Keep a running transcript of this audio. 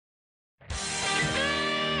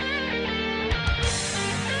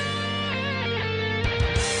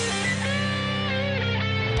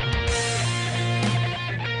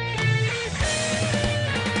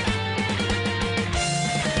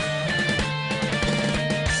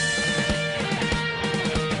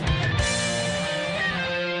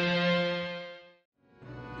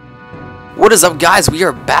What is up, guys? We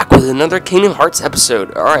are back with another Kingdom Hearts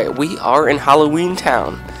episode. Alright, we are in Halloween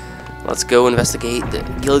Town. Let's go investigate the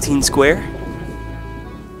Guillotine Square.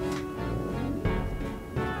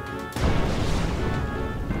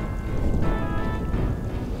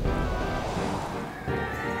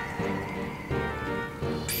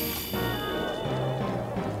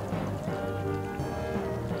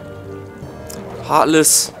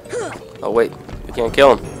 Heartless. Oh wait, we can't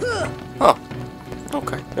kill him. Oh,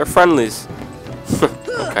 okay. They're friendlies.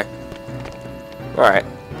 Okay. Alright.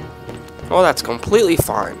 Well, that's completely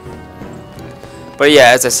fine. But yeah,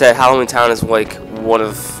 as I said, Halloween Town is like one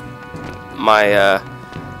of my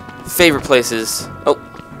favorite places. Oh,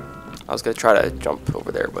 I was gonna try to jump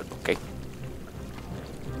over there, but okay.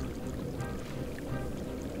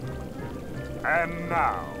 And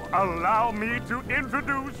now, allow me to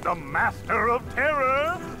introduce the Master of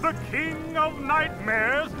Terror, the King of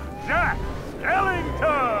Nightmares, Jack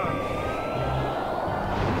Skellington!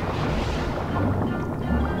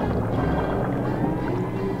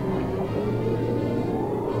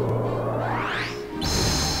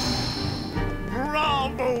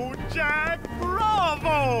 Bravo, Jack!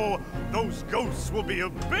 Bravo! Those ghosts will be a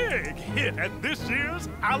big hit at this year's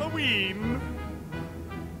Halloween!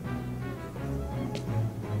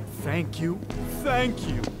 Thank you.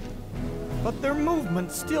 But their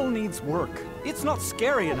movement still needs work. It's not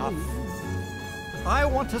scary enough. I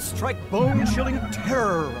want to strike bone-chilling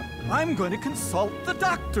terror. I'm going to consult the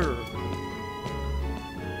doctor.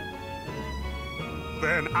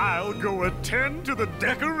 Then I'll go attend to the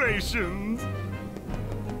decorations.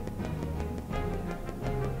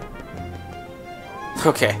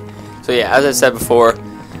 Okay. So yeah, as I said before,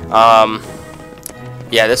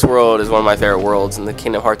 yeah, this world is one of my favorite worlds in the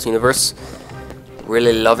Kingdom Hearts universe.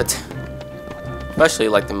 Really love it. Especially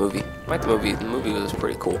like the movie. Like the movie. The movie was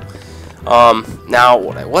pretty cool. Now,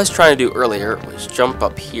 what I was trying to do earlier was jump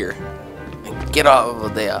up here and get out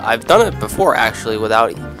of there. I've done it before, actually,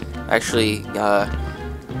 without actually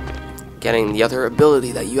getting the other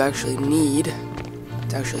ability that you actually need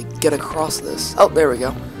to actually get across this. Oh, there we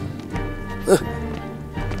go.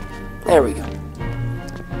 There we go.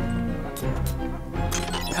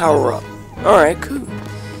 Power up. Alright, cool.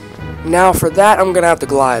 Now for that, I'm gonna have to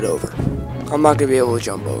glide over. I'm not gonna be able to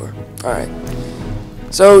jump over. Alright.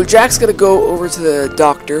 So Jack's gonna go over to the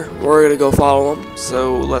doctor. We're gonna go follow him.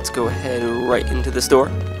 So let's go ahead right into this door.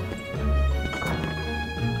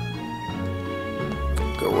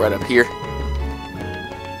 Go right up here.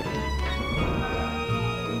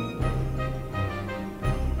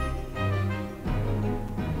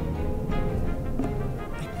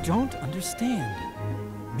 I don't understand.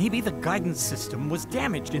 Maybe the guidance system was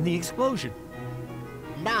damaged in the explosion.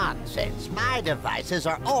 Nonsense. My devices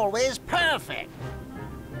are always perfect.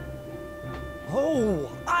 Oh,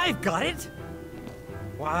 I've got it!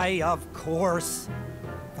 Why, of course.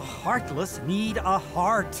 The Heartless need a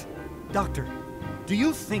heart. Doctor, do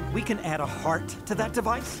you think we can add a heart to that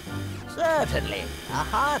device? Certainly. A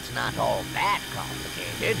heart's not all that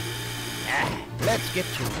complicated. Let's get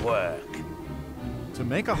to work. To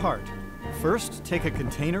make a heart, first take a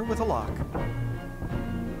container with a lock.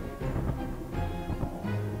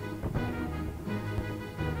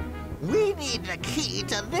 We need the key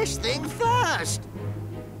to this thing first.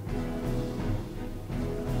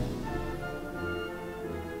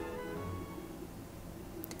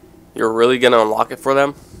 You're really gonna unlock it for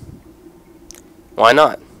them? Why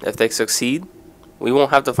not? If they succeed, we won't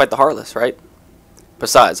have to fight the Heartless, right?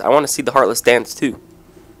 Besides, I want to see the Heartless dance too.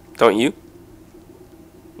 Don't you?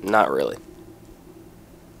 Not really.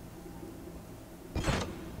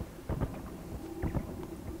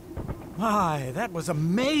 My, that was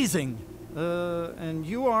amazing! And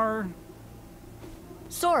you are...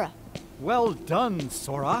 Sora. Well done,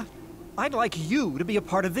 Sora. I'd like you to be a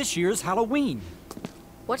part of this year's Halloween.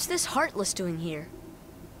 What's this Heartless doing here?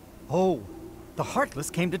 Oh, the Heartless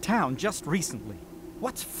came to town just recently.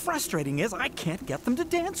 What's frustrating is I can't get them to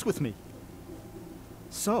dance with me.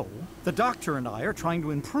 So, the doctor and I are trying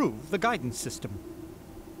to improve the guidance system.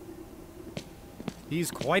 He's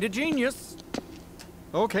quite a genius.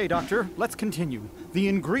 Okay, Doctor, let's continue. The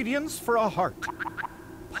ingredients for a heart.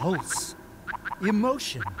 Pulse.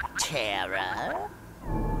 Emotion. Terror.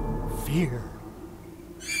 Fear.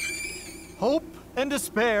 Hope and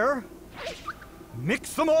despair.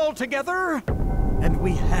 Mix them all together, and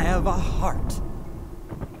we have a heart.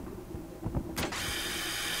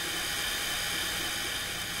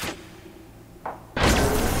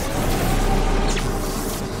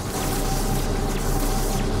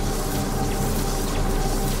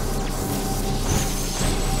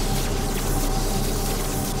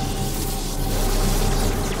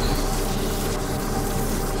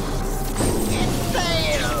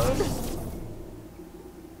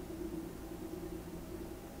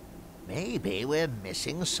 Maybe we're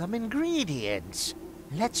missing some ingredients.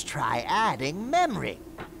 Let's try adding memory.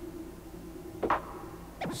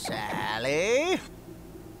 Sally?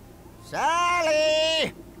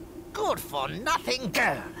 Sally! Good for nothing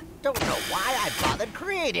girl. Don't know why I bothered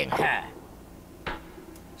creating her.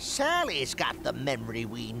 Sally's got the memory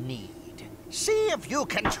we need. See if you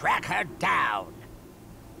can track her down.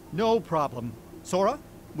 No problem. Sora,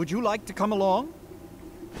 would you like to come along?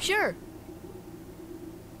 Sure.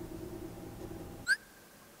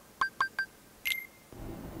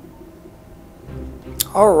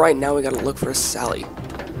 Alright, now we gotta look for Sally.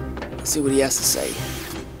 Let's see what he has to say.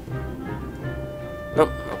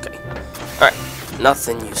 Nope, okay. Alright,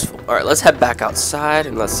 nothing useful. Alright, let's head back outside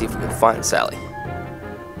and let's see if we can find Sally.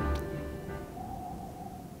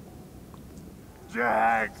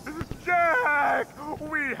 Jack! Jack!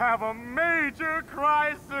 We have a major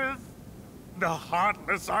crisis! The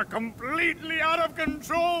Heartless are completely out of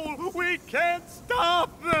control! We can't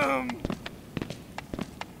stop them!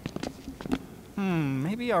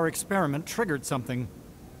 Maybe our experiment triggered something.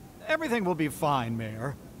 Everything will be fine,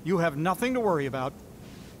 Mayor. You have nothing to worry about.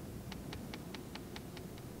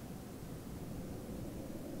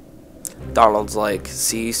 Donald's like,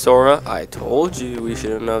 see, Sora, I told you we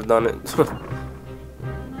shouldn't have done it.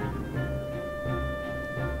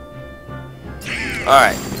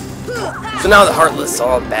 Alright. So now the Heartless are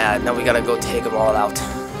all bad. Now we gotta go take them all out.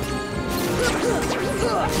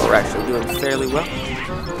 We're actually doing fairly well.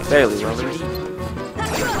 Fairly well indeed.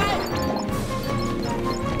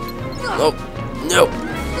 Nope. Nope.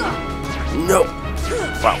 Nope.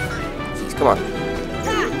 Wow. Jeez, come on.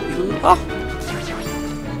 Oh.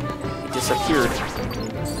 He disappeared.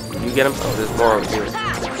 Did you get him? Oh, there's more over here.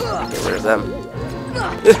 Get rid of them.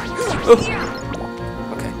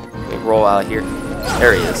 Okay. Let me roll out of here.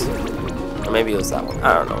 There he is. Or maybe it was that one.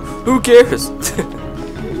 I don't know. Who cares?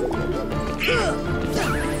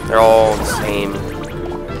 They're all the same.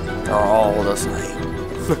 They're all the same.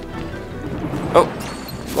 Oh,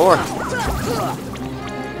 more.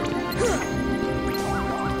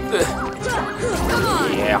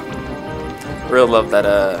 Yeah. Really love that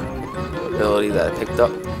ability that I picked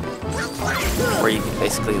up, where you can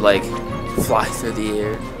basically like fly through the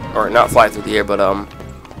air, or not fly through the air, but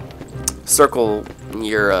circle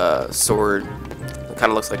your sword. It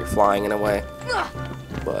kind of looks like you're flying in a way,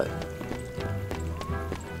 but.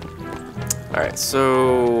 Alright,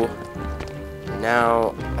 so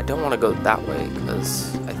now I don't want to go that way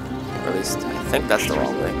because, or at least I think that's the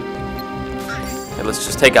wrong way. And let's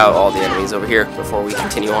just take out all the enemies over here before we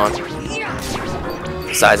continue on.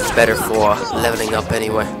 Besides, it's better for leveling up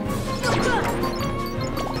anyway.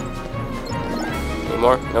 Any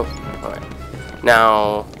more? Nope. Alright.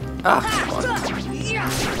 Now, come on.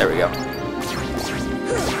 There we go.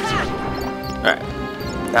 Alright.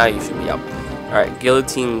 Now you should be up. Alright,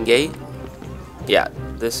 Guillotine Gate. Yeah,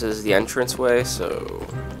 this is the entranceway, so...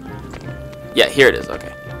 Yeah, here it is,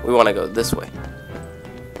 okay. We want to go this way.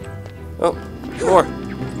 Oh, more!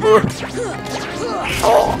 More!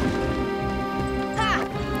 Oh!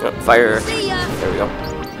 Oh, fire. There we go.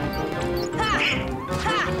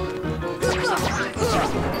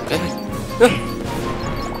 Okay.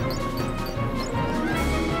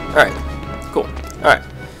 Alright, cool. Alright.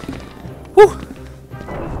 Whew!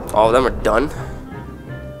 All of them are done.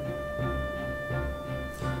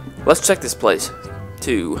 Let's check this place,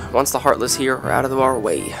 too, once the Heartless here are out of our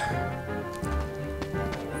way.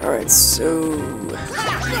 Alright, so...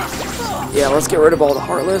 yeah, let's get rid of all the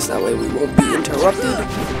Heartless, that way we won't be interrupted.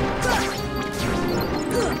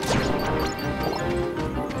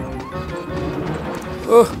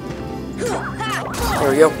 Oh!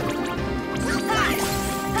 There we go.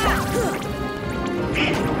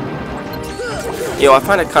 You know, I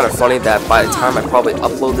find it kind of funny that by the time I probably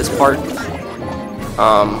upload this part,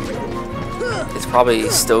 it's probably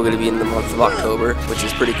still going to be in the month of October, which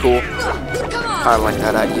is pretty cool. Kind of like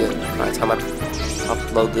that idea by the time I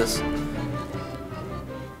upload this.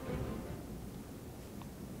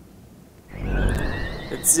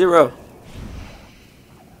 It's Zero.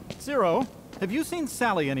 Zero, have you seen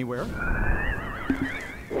Sally anywhere?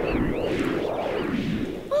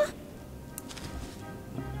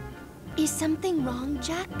 Is something wrong,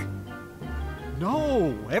 Jack?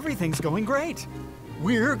 No, everything's going great.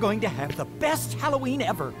 We're going to have the best Halloween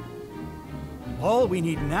ever. All we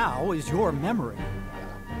need now is your memory.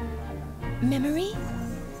 Memory?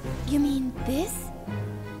 You mean this?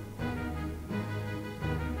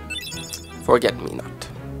 Forget-me-not.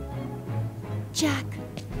 Jack,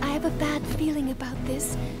 I have a bad feeling about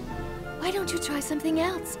this. Why don't you try something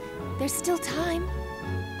else? There's still time.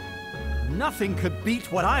 Nothing could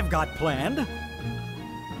beat what I've got planned.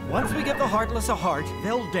 Once we give the Heartless a heart,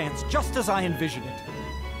 they'll dance just as I envision it.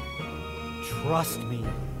 Trust me,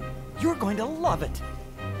 you're going to love it.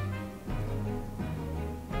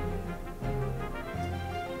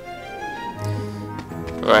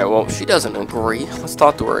 Alright, well, she doesn't agree. Let's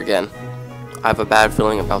talk to her again. I have a bad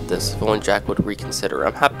feeling about this. If only Jack would reconsider.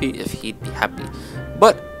 I'm happy if he'd be happy.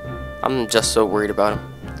 But I'm just so worried about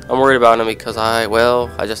him. I'm worried about him because I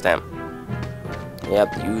just am.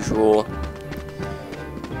 Yep, the usual.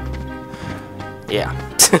 Yeah,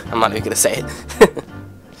 I'm not even gonna say it.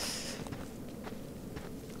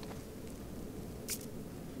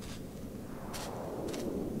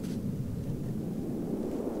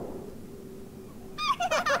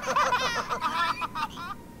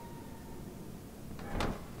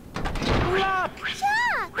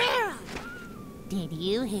 Did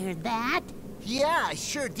you hear that? Yeah, I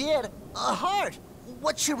sure did. A heart.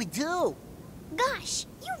 What should we do? Gosh,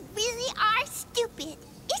 you really are stupid.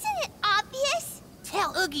 Isn't it obvious?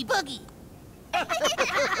 Tell Oogie Boogie.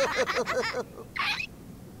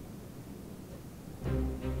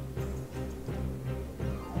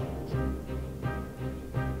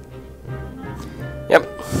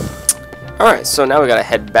 Yep. Alright, so now we gotta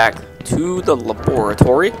head back to the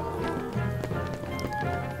laboratory.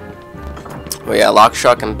 But yeah, Lock,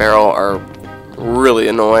 Shock, and Barrel are really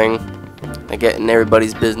annoying. They get in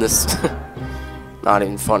everybody's business. Not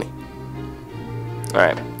even funny.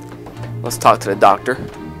 Alright, let's talk to the doctor.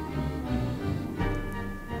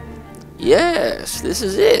 Yes, this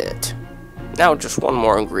is it. Now just one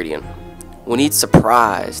more ingredient. We need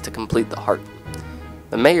surprise to complete the heart.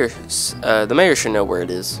 The mayor should know where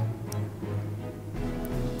it is.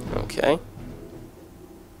 Okay.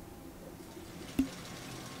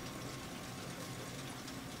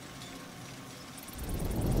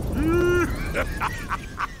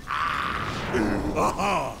 A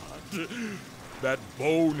heart. That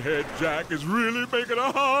bonehead Jack is really making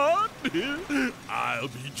a heart. I'll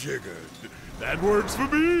be jiggered. That works for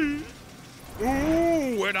me.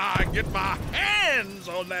 Ooh, when I get my hands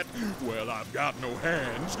on that... Well, I've got no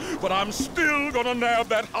hands, but I'm still gonna nab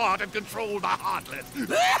that heart and control the Heartless.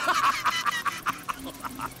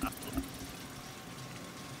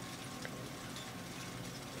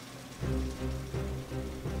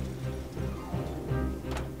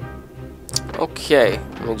 Okay,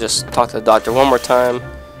 let me just talk to the doctor one more time.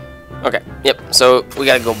 Okay, yep, so we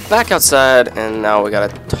gotta go back outside, and now we gotta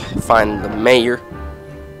find the mayor.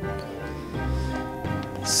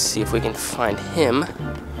 Let's see if we can find him.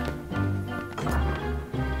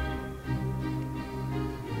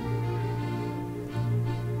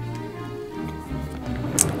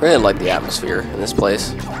 Really like the atmosphere in this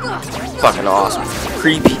place. Fucking awesome.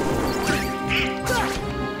 Creepy.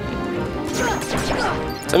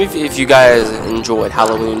 Tell me if you guys enjoyed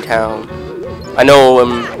Halloween Town. I know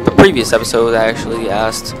in the previous episode I actually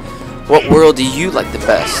asked, what world do you like the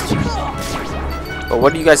best? But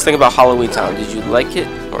what do you guys think about Halloween Town? Did you like it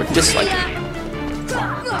or dislike it?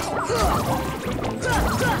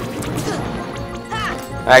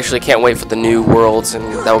 I actually can't wait for the new worlds, and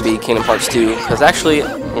that will be Kingdom Hearts 2. Because actually,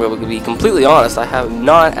 I'm going to be completely honest, I have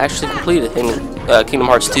not actually completed Kingdom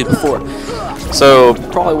Hearts 2 before. So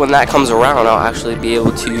probably when that comes around, I'll actually be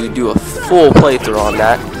able to do a full playthrough on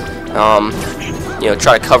that. You know,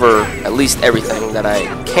 try to cover at least everything that I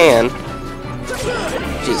can.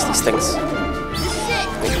 Jeez, these things.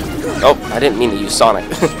 Oh, I didn't mean to use Sonic.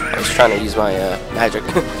 I was trying to use my magic.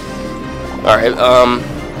 Alright,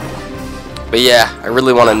 but yeah, I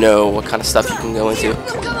really want to know what kind of stuff you can go into.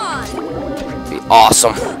 It'd be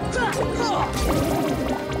awesome.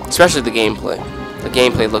 Especially the gameplay. The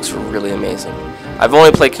gameplay looks really amazing. I've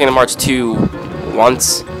only played Kingdom Hearts 2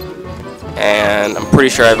 once, and I'm pretty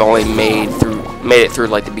sure I've only made it through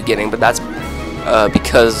like the beginning, but that's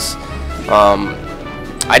because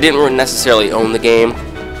I didn't necessarily own the game.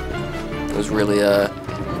 It was really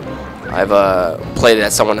I've played it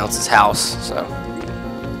at someone else's house, so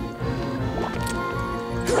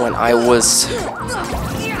when I was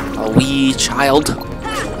a wee child.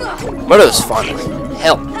 But it was fun.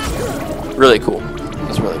 Hell, really cool. It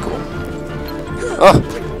was really cool. Oh,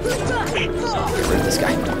 get rid of this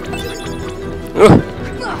guy.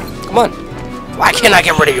 Come on. Why can't I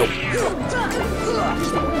get rid of you?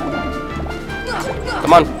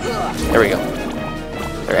 Come on. There we go.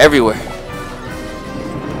 They're everywhere.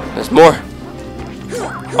 There's more.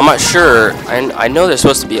 I'm not sure. I know there's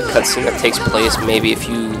supposed to be a cutscene that takes place maybe if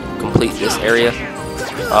you complete this area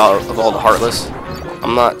of all the Heartless.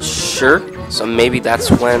 I'm not sure. So maybe that's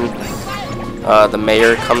when the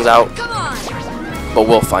mayor comes out. But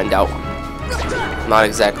we'll find out. I'm not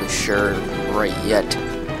exactly sure right yet.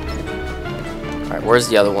 Alright, Alright, where's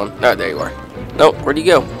the other one? Oh, there you are. Nope, where'd he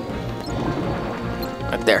go?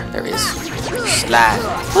 Right there. There he is. Slide.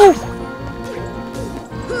 Woo!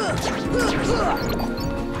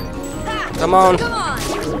 Come on.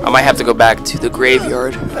 I might have to go back to the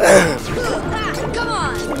graveyard.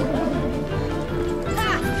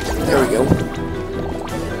 There we go.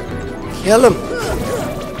 Kill him.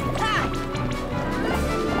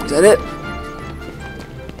 Is that it?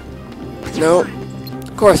 No.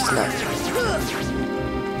 Of course it's not.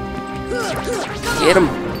 Get him.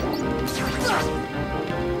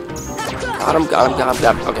 Got him, got him, got him,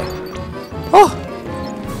 got him. Okay. Oh!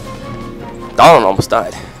 Donald almost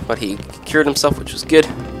died, but he cured himself, which was good.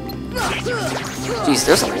 Jeez,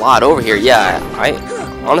 there's a lot over here. Yeah, I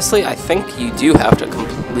honestly, I think you do have to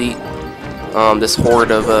complete this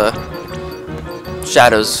horde of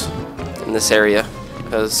shadows in this area,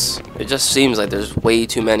 because it just seems like there's way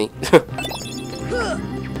too many.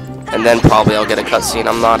 And then probably I'll get a cutscene.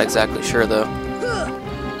 I'm not exactly sure though.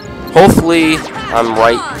 Hopefully I'm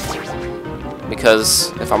right,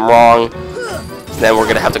 because if I'm wrong, then we're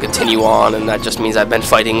gonna have to continue on, and that just means I've been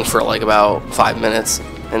fighting for like about 5 minutes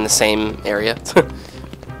in the same area.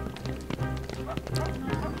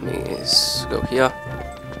 Let me just go here.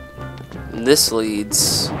 This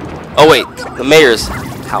leads... Oh wait, the mayor's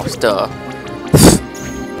house, duh.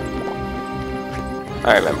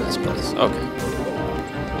 I remember this place, okay.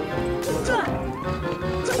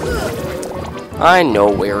 I know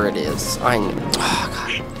where it is. I know. Oh,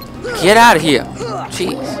 God. Get out of here.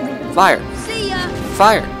 Jeez. Fire.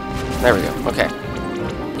 Fire. There we go. Okay.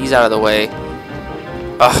 He's out of the way.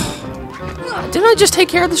 Ugh. Didn't I just take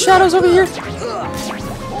care of the shadows over here?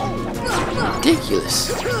 Ridiculous.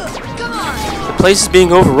 The place is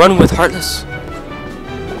being overrun with Heartless.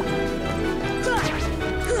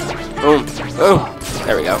 Boom. Boom.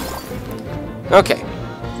 There we go. Okay.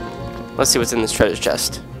 Let's see what's in this treasure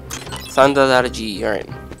chest. Thunderdaraji. Alright.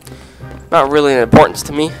 Not really an importance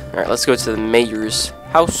to me. Alright, let's go to the mayor's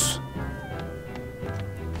house.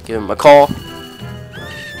 Give him a call.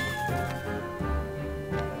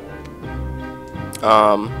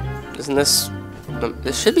 Isn't this...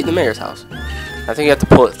 This should be the mayor's house. I think you have to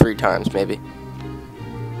pull it 3 times, maybe.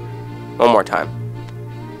 One more time.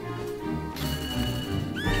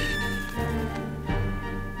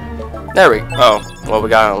 There we go. Oh, well, we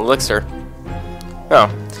got an elixir. Oh.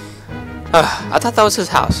 I thought that was his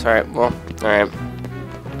house. Alright, well, alright.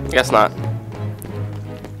 I guess not.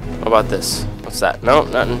 What about this? What's that? No,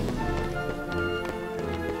 nothing.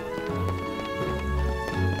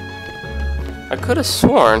 I could have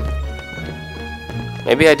sworn.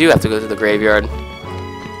 Maybe I do have to go to the graveyard.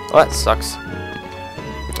 Well, that sucks.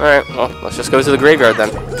 Alright, well, let's just go to the graveyard then.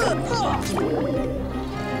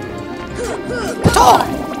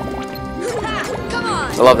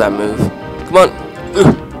 I love that move. Come on.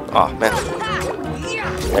 Oh man.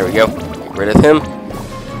 There we go. Get rid of him.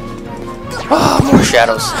 Oh, more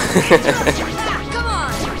shadows.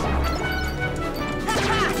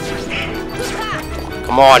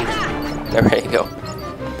 Come on. There you go.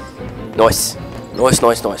 Nice. Nice,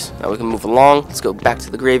 nice, nice. Now we can move along. Let's go back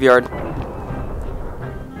to the graveyard.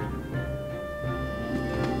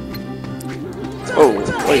 Oh,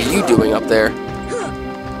 what are you doing up there?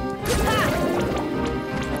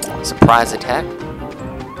 Surprise attack.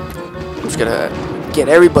 I'm just gonna get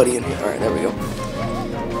everybody in here. Alright, there we go.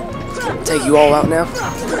 Take you all out now.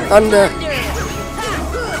 Thunder!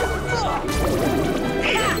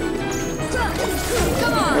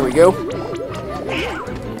 There we go.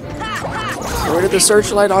 Get rid of the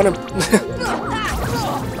searchlight on him.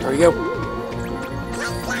 There we go.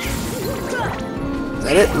 Is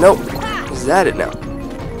that it? Nope. Is that it now?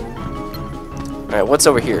 Alright, what's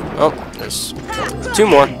over here? Oh, there's 2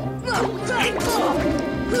 more.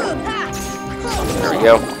 There we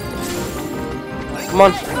go. Come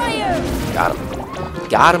on. Got him.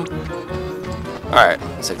 Got him. Alright,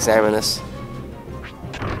 let's examine this.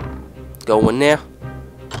 Go in there.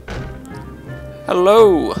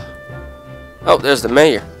 Hello. Oh, there's the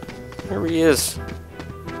mayor. There he is.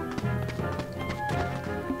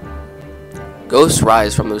 Ghosts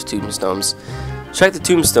rise from those tombstones. Check the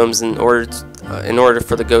tombstones in order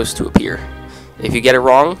for the ghost to appear. If you get it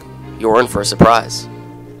wrong, you're in for a surprise.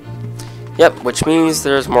 Yep, which means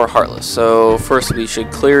there's more Heartless. So first we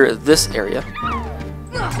should clear this area.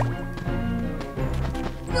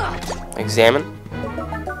 Examine.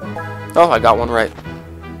 Oh, I got one right.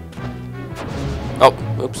 Oh,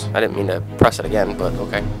 oops. I didn't mean to press it again, but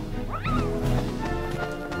okay.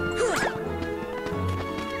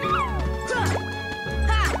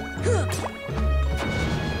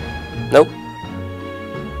 Nope.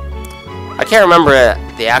 I can't remember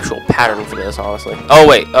the actual pattern for this, honestly. Oh,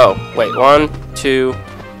 wait. 1, 2.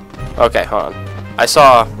 Okay, hold on. I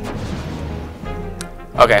saw...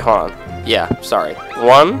 Okay, hold on. Yeah, sorry.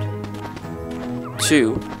 1,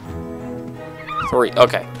 2, 3.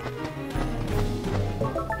 Okay.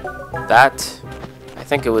 That... I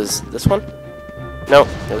think it was this one? No,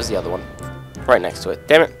 it was the other one. Right next to it.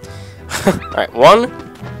 Damn it. Alright,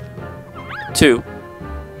 1, 2,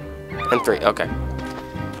 and 3. Okay.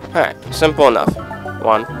 Alright, simple enough.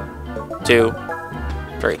 1, 2,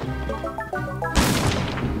 3.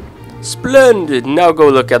 Splendid! Now go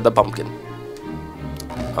look at the pumpkin.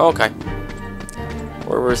 Okay.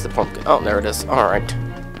 Where's the pumpkin? Oh, there it is. Alright.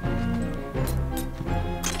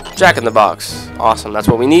 Jack in the Box. Awesome, that's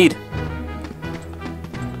what we need.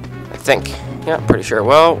 I think. Yeah, pretty sure.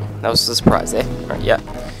 Well, that was a surprise, eh? Alright, yeah.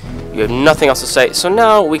 You have nothing else to say. So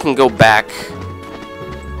now we can go back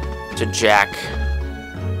to Jack.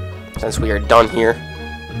 Since we are done here.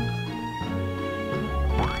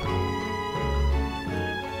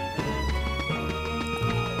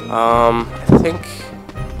 I think...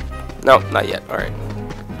 No, not yet. Alright.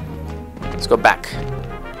 Let's go back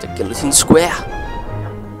to Gilligan Square.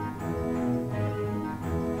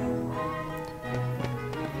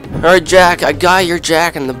 Alright, Jack. I got your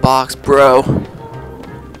Jack in the Box, bro.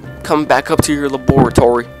 Come back up to your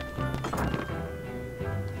laboratory.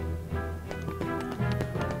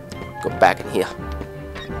 Go back in here.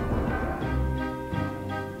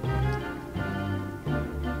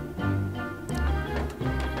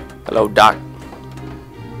 Hello, Doc.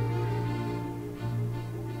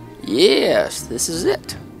 Yes, this is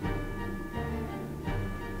it.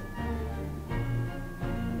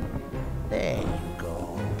 There you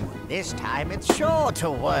go. This time it's sure to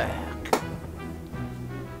work.